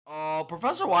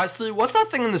Professor Wisely, what's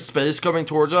that thing in the space coming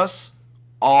towards us?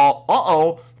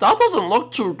 Uh-oh, that doesn't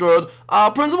look too good.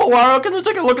 Principal Wire, can you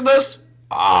take a look at this?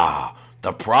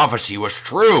 The prophecy was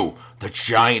true. The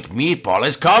giant meatball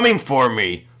is coming for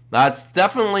me. That's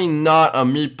definitely not a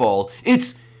meatball.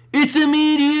 It's a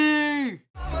meteor!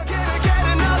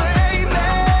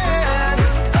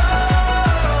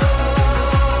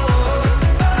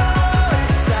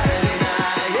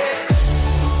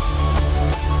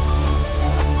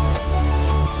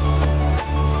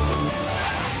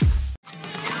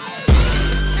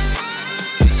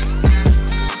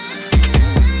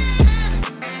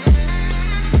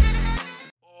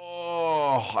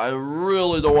 I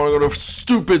really don't want to go to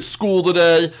stupid school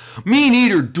today. Me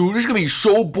neither, dude. It's gonna be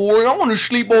so boring. I want to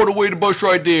sleep all the way to the bus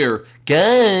right there.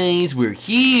 Guys, we're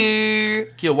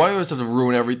here. Gil, why do I always have to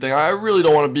ruin everything? I really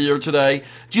don't want to be here today.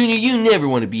 Junior, you never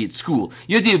want to be at school.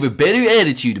 You have to have a better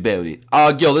attitude about it.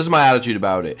 Gil, this is my attitude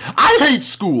about it. I hate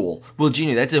school. Well,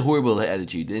 Junior, that's a horrible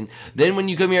attitude. And then when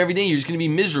you come here every day, you're just gonna be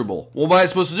miserable. What am I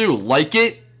supposed to do? Like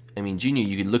it? I mean, Junior,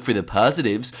 you can look for the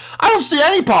positives. I don't see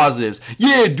any positives.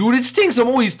 Yeah, dude, it stinks. I'm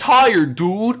always tired,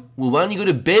 dude. Well, why don't you go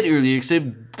to bed earlier instead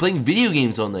of playing video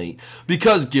games all night?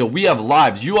 Because, Gil, we have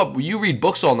lives. You read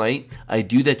books all night. I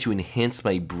do that to enhance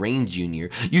my brain, Junior.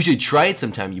 You should try it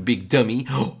sometime, you big dummy.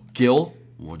 Gil,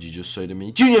 what'd you just say to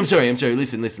me? Junior, I'm sorry.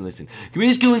 Listen. Can we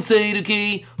just go inside,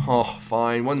 okay? Oh,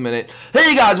 fine. 1 minute.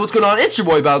 Hey, guys, what's going on? It's your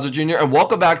boy, Bowser Jr., and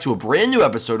welcome back to a brand new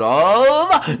episode of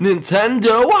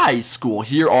Nintendo High School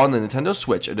here on the Nintendo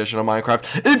Switch edition of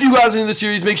Minecraft. If you guys are in the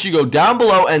series, make sure you go down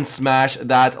below and smash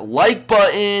that like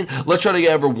button. Let's try to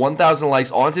get over 1,000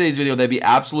 likes on today's video. That'd be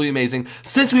absolutely amazing,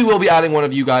 since we will be adding one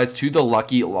of you guys to the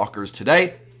Lucky Lockers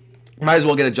today. Might as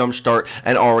well get a jump start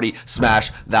and already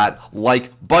smash that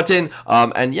like button.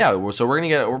 And yeah, so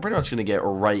we're pretty much gonna get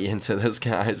right into this,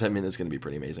 guys. I mean, it's gonna be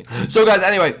pretty amazing. So, guys,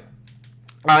 anyway.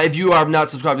 If you have not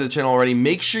subscribed to the channel already,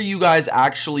 make sure you guys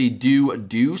actually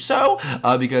do so,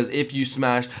 because if you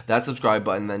smash that subscribe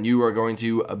button, then you are going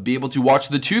to be able to watch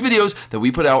the 2 videos that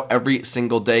we put out every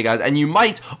single day, guys. And you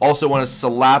might also want to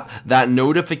slap that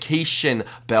notification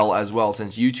bell as well,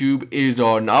 since YouTube is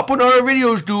not putting out our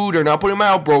videos, dude. They're not putting them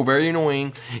out, bro. Very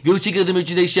annoying. Go check out the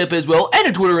merchandise shop as well, and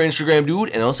the Twitter and Instagram, dude,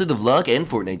 and also the vlog and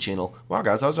Fortnite channel. Wow,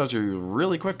 guys, that was actually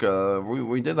really quick.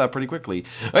 We did that pretty quickly.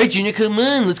 All right, Junior, come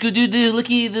on. Let's go do the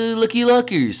Lucky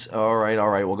Lockers. All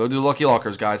right, we'll go do the Lucky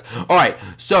Lockers, guys. All right,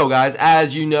 so guys,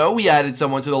 as you know, we added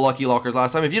someone to the Lucky Lockers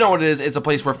last time. If you know what it is, it's a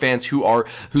place where fans who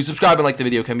subscribe and like the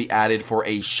video can be added for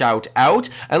a shout out.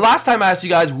 And last time I asked you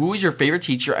guys, who is your favorite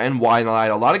teacher and why? And I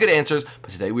had a lot of good answers,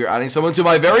 but today we are adding someone to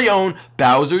my very own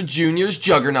Bowser Jr.'s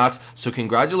Juggernauts. So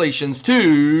congratulations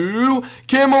to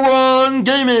Cameron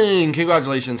Gaming.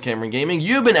 Congratulations, Cameron Gaming.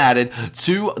 You've been added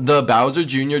to the Bowser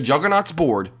Jr. Juggernauts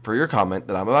board for your comment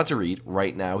that I'm about to read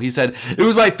right now. He said, it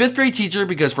was my 5th grade teacher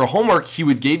because for homework, he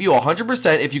would give you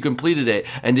 100% if you completed it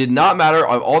and did not matter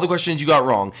of all the questions you got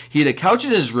wrong. He had a couch in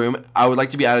his room. I would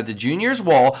like to be added to Junior's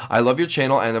wall. I love your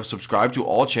channel and have subscribed to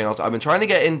all channels. I've been trying to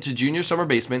get into Junior's summer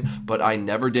basement, but I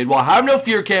never did. Well, have no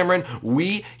fear, Cameron.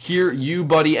 We hear you,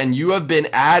 buddy, and you have been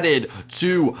added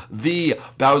to the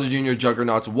Bowser Jr.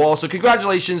 Juggernauts wall. So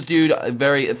congratulations, dude.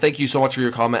 Thank you so much for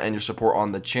your comment and your support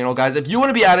on the channel, guys. If you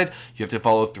want to be added, you have to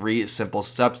follow 3 simple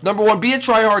steps. Number 1, be a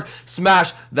tryhard.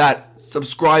 Smash that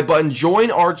subscribe button.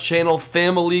 Join our channel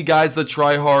family, guys, the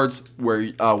tryhards,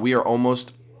 where we are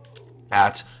almost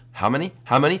at how many?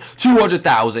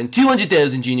 200,000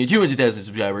 Junior, 200,000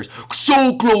 subscribers.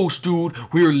 So close, dude.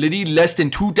 We are literally less than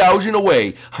 2,000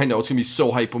 away. I know it's gonna be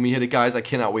so hype when we hit it, guys. I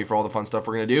cannot wait for all the fun stuff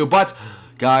we're gonna do. But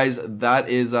guys, that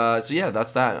is so yeah,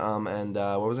 that's that.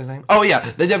 What was I saying? Oh yeah,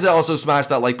 then you have to also smash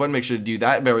that like button. Make sure to do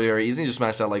that. Very easy. Just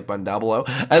smash that like button down below.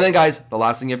 And then, guys, the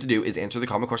last thing you have to do is answer the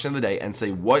comment question of the day and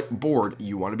say what board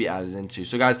you want to be added into.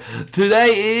 So, guys,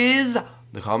 today is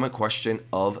the comment question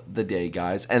of the day,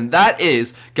 guys, and that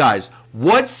is, guys,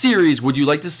 what series would you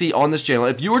like to see on this channel?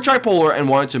 If you were Tripolar and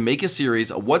wanted to make a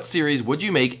series, what series would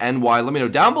you make and why? Let me know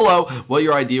down below what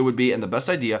your idea would be, and the best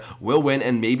idea will win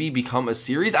and maybe become a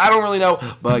series. I don't really know,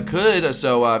 but could.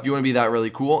 So if you want to be that really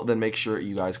cool, then make sure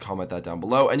you guys comment that down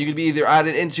below, and you could be either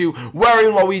added into Wario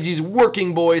and Waluigi's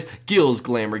Working Boys, Gil's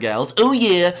Glamour Gals, oh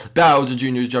yeah, Bowser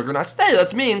Jr.'s Juggernauts. Hey,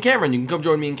 that's me and Cameron. You can come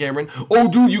join me and Cameron. Oh,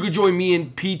 dude, you could join me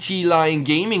and PT Lion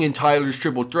Gaming and Tyler's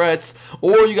Triple Threats,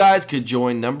 or you guys could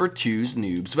join number 2's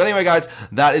Noobs. But anyway, guys,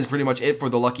 that is pretty much it for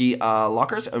the Lucky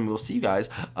Lockers, and we'll see you guys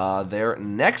there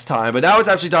next time. But now it's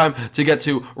actually time to get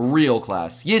to real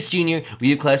class. Yes, Junior,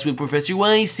 we have class with Professor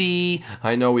YC.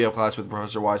 I know we have class with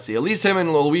Professor YC. At least him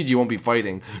and Luigi won't be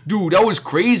fighting. Dude, that was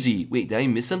crazy. Wait, did I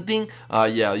miss something?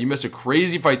 Yeah, you missed a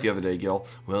crazy fight the other day, Gil.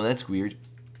 Well, that's weird.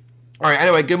 Alright,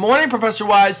 anyway, good morning, Professor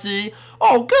YC.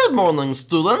 Oh, good morning,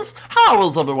 students. How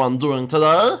is everyone doing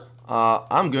today?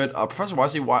 I'm good. Professor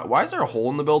YC, why is there a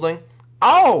hole in the building?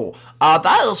 Oh,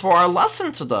 that is for our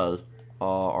lesson today.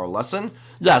 Our lesson?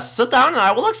 Yes, sit down and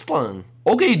I will explain.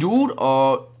 Okay, dude.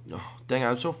 Dang,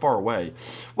 I'm so far away.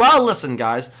 Well, listen,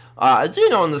 guys. As you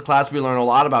know, in this class, we learn a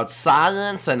lot about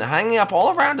science and hanging up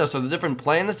all around us are the different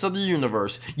planets of the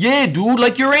universe. Yeah, dude,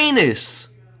 like Uranus.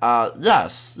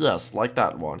 Yes, like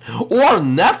that one. Or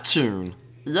Neptune.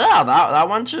 Yeah, that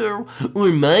one too. Or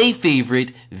my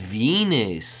favorite,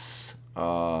 Venus.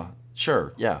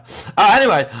 Sure, yeah.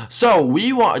 Anyway, so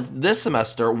this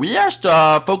semester, we are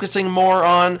focusing more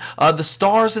on the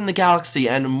stars in the galaxy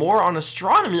and more on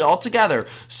astronomy altogether.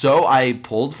 So I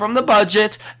pulled from the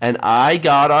budget and I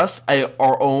got us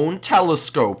our own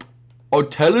telescope. A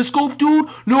telescope, dude?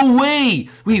 No way!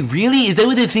 Wait, really? Is that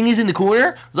what the thing is in the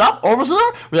corner? Yup, over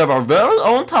here, we have our very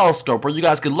own telescope where you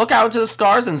guys can look out into the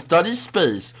stars and study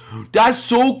space. That's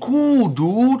so cool,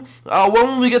 dude! When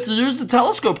will we get to use the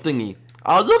telescope thingy?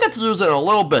 You'll get to use it in a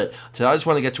little bit. Today, I just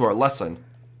want to get to our lesson.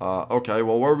 Okay,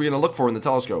 well, what are we going to look for in the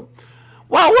telescope?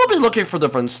 Well, we'll be looking for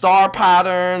different star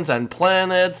patterns and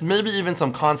planets, maybe even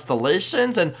some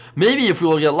constellations, and maybe if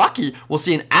we'll get lucky, we'll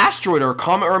see an asteroid or a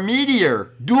comet or a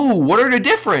meteor. Dude, what are the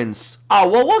difference? Well,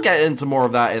 we'll get into more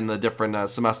of that in the different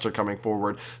semester coming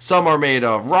forward. Some are made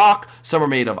of rock, some are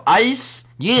made of ice.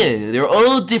 Yeah, they're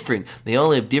all different. They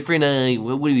all have different,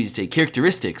 what do you say,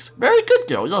 characteristics. Very good,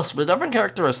 girl. Yes, with different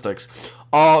characteristics.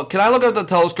 Can I look at the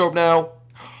telescope now?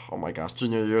 Oh my gosh,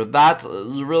 Junior,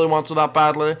 you really want to that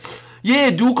badly?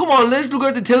 Yeah, dude, come on, let's look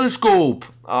at the telescope.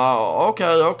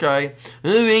 Okay.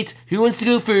 Alright, who wants to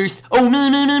go first? Oh, me,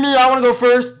 I want to go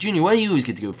first. Junior, why do you always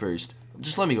get to go first?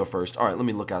 Just let me go first. Alright, let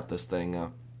me look at this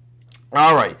thing.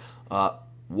 Alright,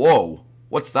 whoa,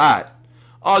 what's that?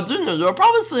 Junior, you're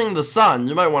probably seeing the sun.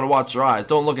 You might want to watch your eyes.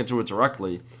 Don't look into it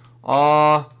directly.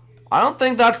 I don't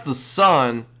think that's the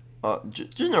sun.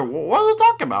 Junior, what are you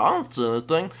talking about? I don't see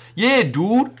anything. Yeah,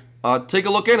 dude, take a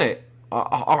look in it.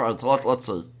 Alright, let's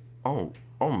see. Oh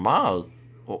my.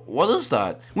 What is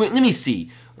that? Wait, let me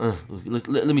see.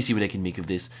 Let me see what I can make of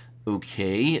this.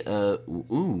 Okay,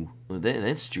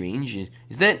 that's strange.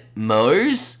 Is that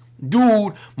Mars?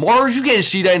 Dude, Mars, you can't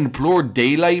see that in broad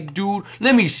daylight, dude.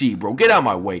 Let me see, bro. Get out of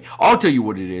my way. I'll tell you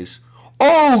what it is.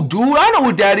 Oh, dude, I know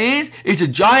what that is. It's a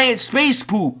giant space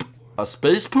poop. A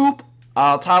space poop?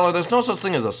 Tyler, there's no such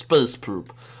thing as a space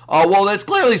poop. Well, that's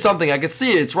clearly something. I can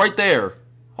see it. It's right there.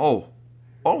 Oh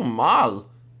my.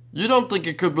 You don't think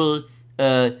it could be,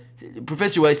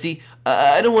 Professor YC,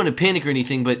 I don't want to panic or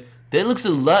anything, but that looks a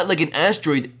lot like an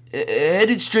asteroid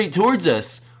headed straight towards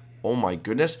us. Oh my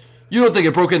goodness. You don't think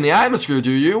it broke in the atmosphere,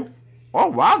 do you? Oh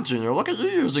wow, Junior, look at you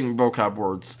using vocab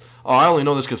words. Oh, I only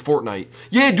know this because Fortnite.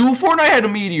 Yeah, dude, Fortnite had a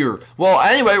meteor. Well,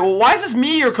 anyway, why is this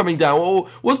meteor coming down?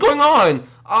 What's going on?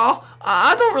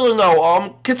 I don't really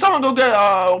know. Can someone go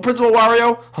get, Principal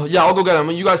Wario? Oh, yeah, I'll go get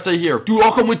him. You guys stay here. Dude,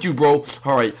 I'll come with you, bro.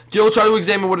 Alright, Jill, try to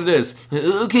examine what it is.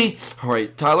 Okay.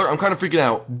 Alright, Tyler, I'm kind of freaking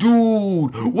out.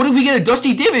 Dude, what if we get a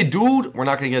Dusty Divot, dude? We're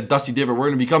not going to get a Dusty Divot. We're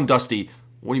going to become Dusty.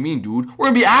 What do you mean, dude? We're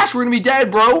going to be Ash. We're going to be dead,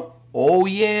 bro. Oh,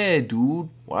 yeah, dude.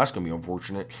 Well, that's going to be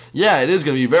unfortunate. Yeah, it is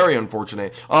going to be very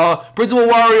unfortunate. Principal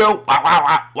Wario.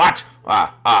 What?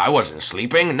 I wasn't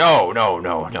sleeping. No.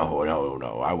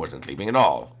 I wasn't sleeping at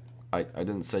all. I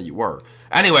didn't say you were.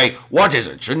 Anyway, what is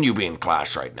it? Shouldn't you be in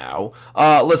class right now?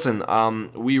 Listen,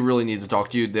 we really need to talk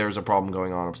to you. There's a problem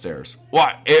going on upstairs.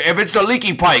 What? If it's the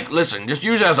leaky pipe, listen, just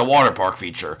use it as a water park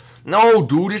feature. No,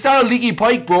 dude, it's not a leaky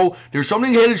pipe, bro. There's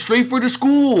something headed straight for the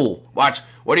school. What?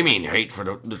 What do you mean, straight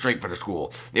for the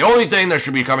school? The only thing that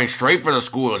should be coming straight for the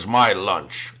school is my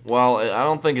lunch. Well, I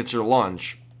don't think it's your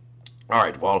lunch.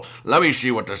 Alright, well, let me see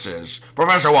what this is.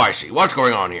 Professor YC, what's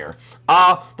going on here?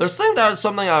 There's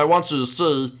something I want you to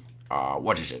see.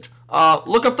 What is it?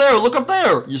 Look up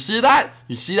there. You see that?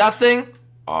 You see that thing?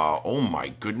 Oh my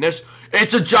goodness.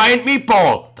 It's a giant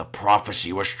meatball! The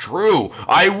prophecy was true.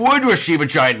 I would receive a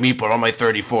giant meatball on my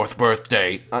 34th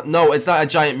birthday. No, it's not a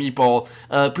giant meatball.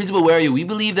 Principal Wario, we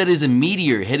believe that is a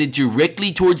meteor headed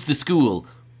directly towards the school.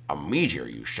 A meteor,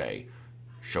 you say?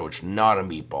 So it's not a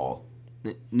meatball?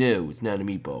 No, it's not a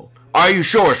meatball. Are you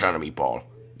sure it's not a meatball?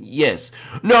 Yes.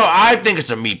 No, I think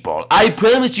it's a meatball. I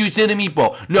promise you it's not a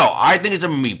meatball. No, I think it's a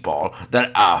meatball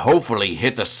that hopefully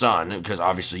hit the sun, because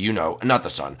obviously, you know, not the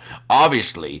sun.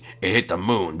 Obviously, it hit the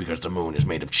moon, because the moon is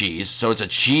made of cheese, so it's a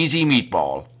cheesy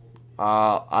meatball.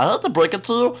 I have to break it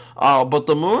to you, but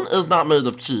the moon is not made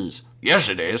of cheese. Yes,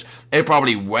 it is. It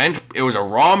probably it was a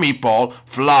raw meatball,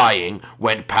 flying,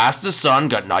 went past the sun,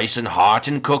 got nice and hot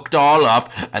and cooked all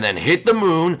up, and then hit the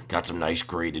moon, got some nice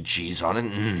grated cheese on it.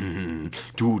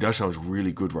 Dude, that sounds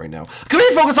really good right now. Can we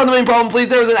focus on the main problem, please?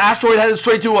 There was an asteroid headed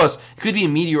straight to us. It could be a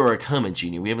meteor or a comet,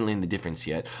 Junior. We haven't learned the difference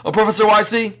yet. Oh, Professor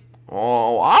YC?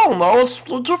 Oh, I don't know. It's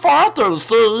too far out there to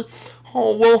see.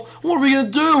 Oh, well, what are we going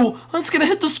to do? It's going to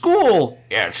hit the school.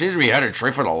 Yeah, it seems to be headed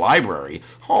straight for the library.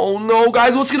 Oh, no,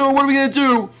 guys, what are we going to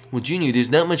do? Well, Junior, there's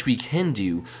not much we can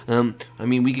do. I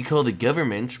mean, we could call the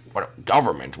government. What,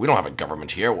 government? We don't have a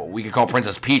government here. Well, we could call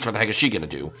Princess Peach. What the heck is she going to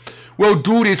do? Well,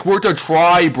 dude, it's worth a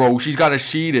try, bro. She's got a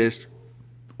sheetish.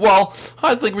 Well,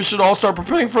 I think we should all start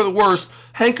preparing for the worst.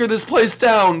 Hanker this place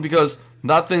down, because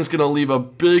that thing's going to leave a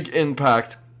big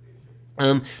impact.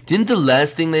 Didn't the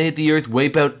last thing that hit the earth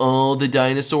wipe out all the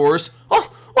dinosaurs?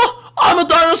 Oh, I'm a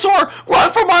dinosaur!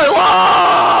 Run for my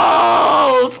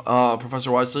life!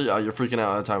 Professor Wesley, you're freaking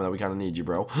out at a time that we kind of need you,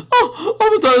 bro. Oh,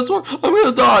 I'm a dinosaur! I'm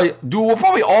gonna die! Dude, we'll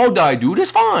probably all die, dude.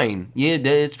 It's fine. Yeah,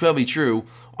 that's probably true.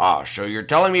 So you're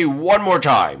telling me one more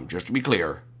time, just to be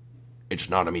clear,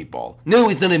 it's not a meatball. No,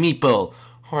 it's not a meatball.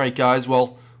 Alright, guys,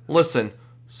 well, listen.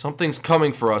 Something's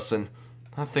coming for us, and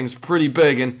that thing's pretty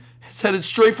big, and it's headed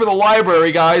straight for the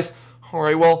library, guys.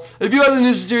 Alright, well, if you guys are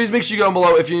new to the series, make sure you go down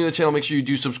below. If you're new to the channel, make sure you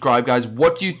do subscribe, guys.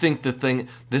 What do you think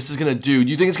this is going to do?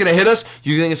 Do you think it's going to hit us? Do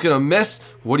you think it's going to miss?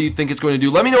 What do you think it's going to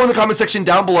do? Let me know in the comment section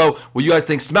down below what you guys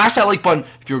think. Smash that like button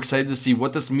if you're excited to see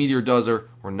what this meteor does or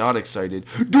not excited.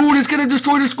 Dude, it's going to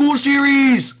destroy the school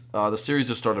series! The series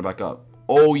just started back up.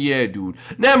 Oh, yeah, dude.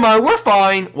 Never mind, we're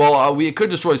fine. Well, we could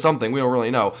destroy something. We don't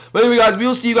really know. But anyway, guys, we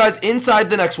will see you guys inside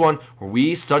the next one where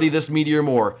we study this meteor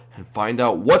more and find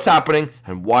out what's happening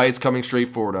and why it's coming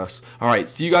straight forward us. All right,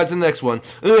 see you guys in the next one.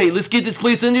 All right, let's get this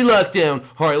place under lockdown.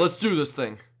 All right, let's do this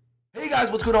thing. Hey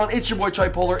guys, what's going on? It's your boy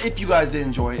Tripolar. If you guys did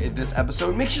enjoy this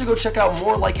episode, make sure to go check out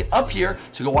more like it up here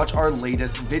to go watch our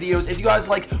latest videos. If you guys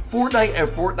like Fortnite and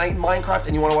Minecraft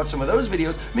and you want to watch some of those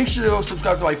videos, make sure to go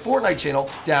subscribe to my Fortnite channel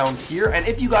down here. And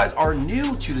if you guys are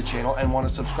new to the channel and want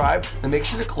to subscribe, then make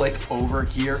sure to click over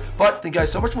here. But thank you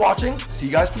guys so much for watching. See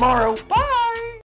you guys tomorrow. Bye!